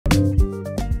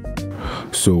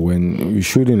So when you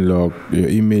shoot in log, your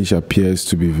image appears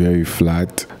to be very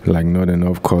flat, like not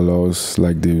enough colors,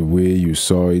 like the way you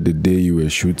saw it the day you were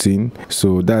shooting.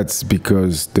 So that's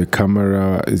because the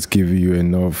camera is giving you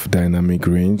enough dynamic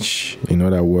range, in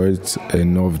other words,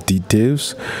 enough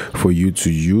details for you to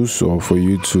use or for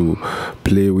you to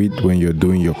play with when you're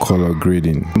doing your color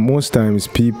grading. Most times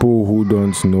people who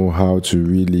don't know how to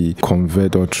really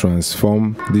convert or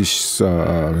transform these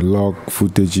log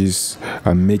footages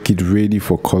and make it ready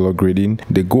for color grading,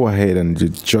 they go ahead and they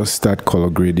just start color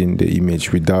grading the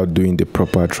image without doing the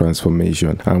proper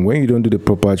transformation. And when you don't do the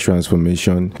proper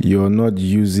transformation, you're not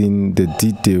using the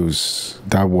details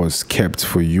that was kept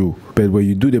for you. But when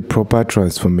you do the proper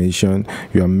transformation,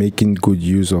 you are making good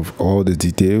use of all the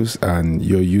details and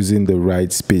you're using the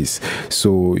right space.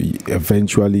 So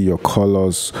eventually your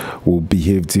colors will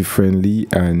behave differently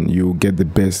and you'll get the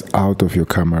best out of your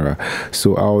camera.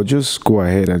 So I'll just go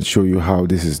ahead and show you how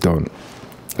this is done.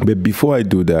 But before I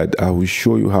do that, I will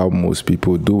show you how most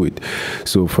people do it.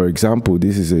 So for example,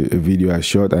 this is a video I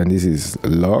shot and this is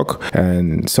log,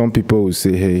 and some people will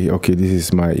say, hey, okay, this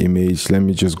is my image, let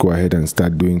me just go ahead and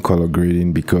start doing color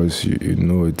grading because you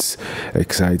know it's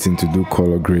exciting to do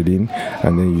color grading.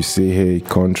 And then you say, hey,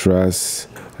 contrast,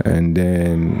 and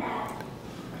then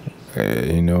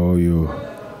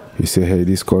you say, hey,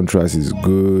 this contrast is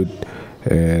good,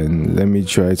 and let me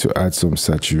try to add some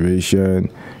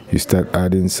saturation. You start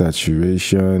adding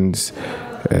saturations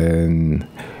and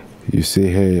you say,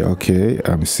 hey, okay,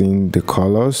 I'm seeing the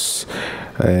colors,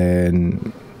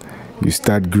 and you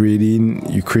start grading.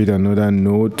 You create another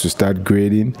node to start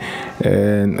grading,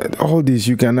 and all this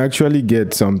you can actually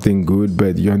get something good,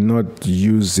 but you're not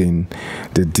using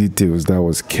the details that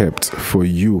was kept for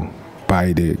you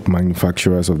by the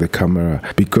manufacturers of the camera,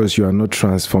 because you are not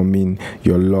transforming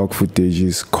your log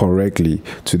footages correctly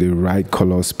to the right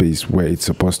color space where it's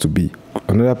supposed to be.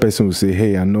 Another person will say,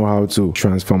 hey, I know how to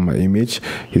transform my image.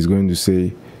 He's going to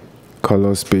say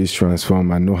color space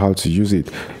transform. I know how to use it.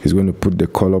 He's going to put the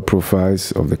color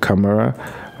profiles of the camera,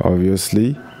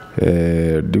 obviously.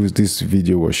 This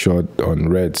video was shot on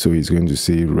red, so he's going to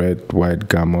say red white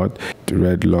gamut,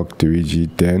 red log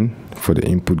 3G10 for the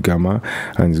input gamma,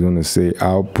 and he's going to say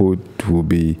output will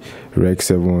be rec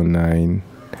 709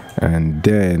 and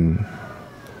then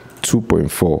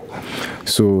 2.4.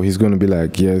 So he's going to be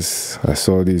like, yes, I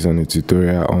saw this on a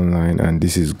tutorial online and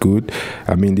this is good.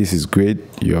 I mean, this is great,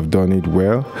 you have done it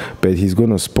well. But he's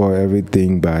going to spoil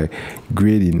everything by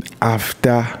grading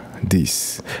after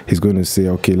this. He's going to say,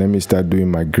 okay, let me start doing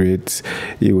my grades.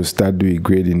 He will start doing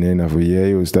grading the end of a year.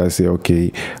 He will start say,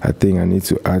 okay, I think I need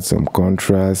to add some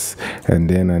contrast, and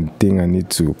then I think I need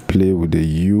to play with the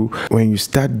hue. When you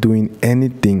start doing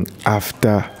anything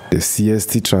after the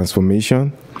CST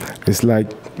transformation, it's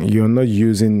like you're not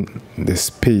using the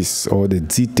space or the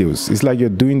details. It's like you're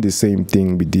doing the same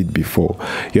thing we did before.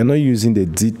 You're not using the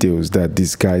details that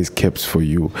these guys kept for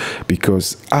you,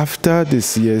 because after the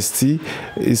CST,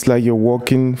 it's like you're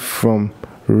working from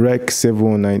rec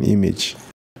 709 image.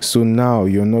 So now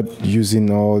you're not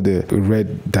using all the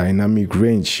red dynamic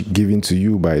range given to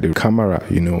you by the camera,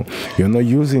 you're not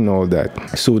using all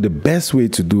that. So the best way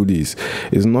to do this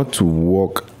is not to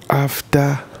work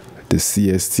after the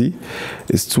CST,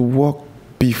 is to work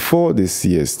before the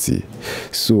CST.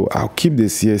 So I'll keep the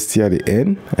CST at the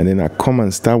end and then I come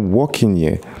and start working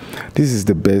here. This is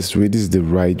the best way, this is the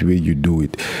right way you do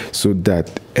it, so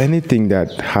that anything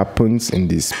that happens in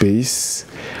this space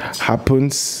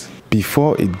happens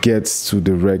before it gets to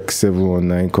the rec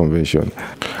 719 conversion.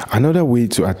 Another way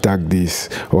to attack this,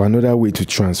 or another way to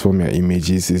transform your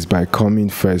images, is by coming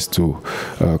first to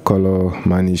color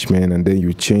management, and then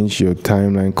you change your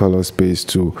timeline color space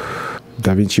to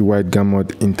Davinci White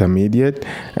Gamut Intermediate,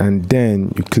 and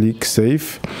then you click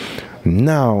Save.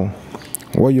 Now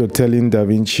what you're telling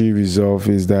Davinci Resolve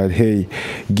is that, hey,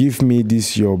 give me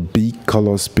this your big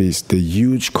color space, the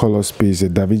huge color space, the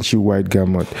Davinci White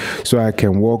Gamut, so I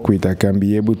can work with, I can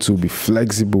be able to be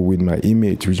flexible with my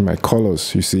image, with my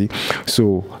colors, you see.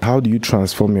 So how do you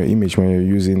transform your image when you're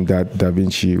using that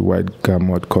Davinci White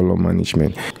Gamut color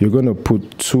management? You're going to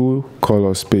put two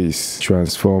color space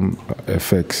transform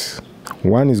effects.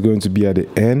 One is going to be at the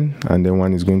end and then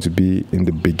one is going to be in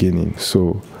the beginning.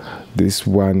 So this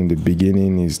one in the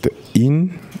beginning is the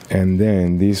in, and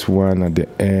then this one at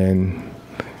the end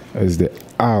is the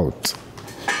out.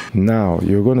 Now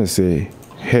you're going to say,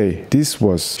 hey, this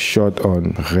was shot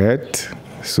on red,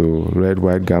 so red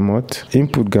white gamut.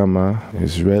 Input gamma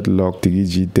is red log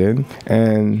 3G10,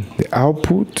 and the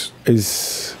output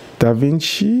is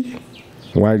Davinci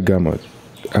White Gamut.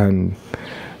 And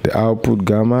The output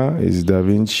gamma is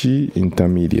Davinci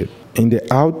intermediate. In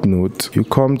the out node, you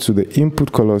come to the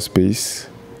input color space.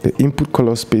 The input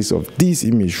color space of this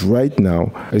image right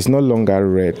now is no longer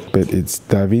red, but it's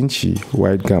Davinci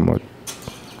white gamut.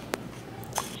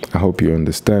 I hope you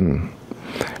understand.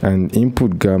 And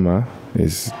input gamma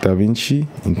is Davinci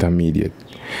intermediate.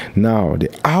 Now, the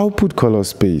output color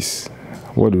space,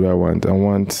 what do I want? I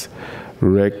want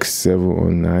Rec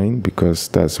 709 because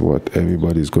that's what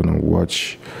everybody's going to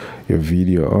watch your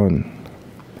video on.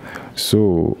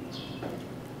 So,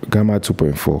 gamma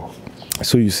 2.4.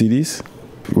 So, you see this?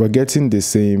 We're getting the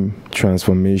same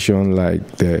transformation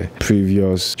like the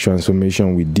previous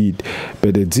transformation we did,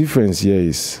 but the difference here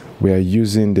is we are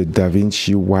using the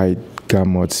Davinci white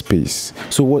gamut space.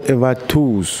 So whatever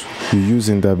tools you use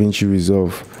in Davinci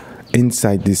Resolve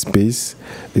inside this space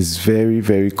is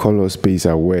very color space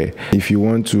aware. If you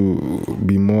want to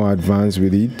be more advanced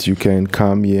with it, you can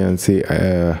come here and say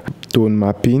tone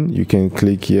mapping. You can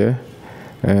click here,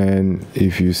 and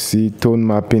if you see tone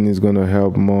mapping is going to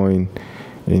help more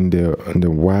in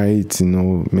the white,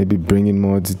 maybe bringing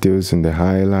more details in the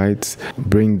highlights.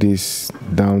 Bring this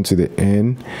down to the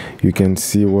end. You can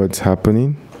see what's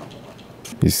happening.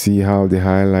 You see how the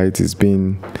highlight is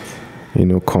being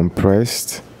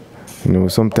compressed.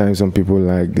 Sometimes some people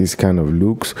like this kind of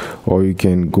looks, or you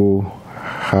can go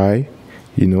high.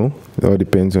 It all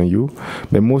depends on you,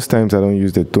 but most times I don't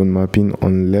use the tone mapping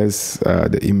unless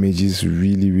the images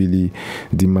really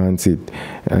demands it.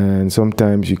 And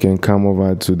sometimes you can come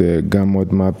over to the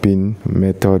gamut mapping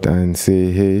method and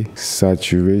say, hey,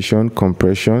 saturation,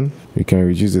 compression. You can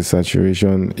reduce the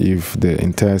saturation. If the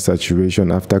entire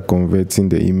saturation after converting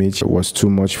the image was too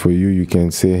much for you, you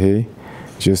can say, hey,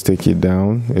 just take it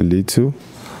down a little,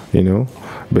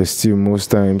 but still most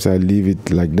times I leave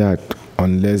it like that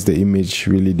unless the image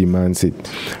really demands it.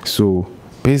 So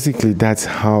basically that's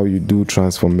how you do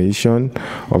transformation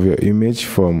of your image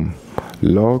from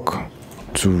log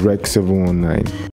to Rec 719.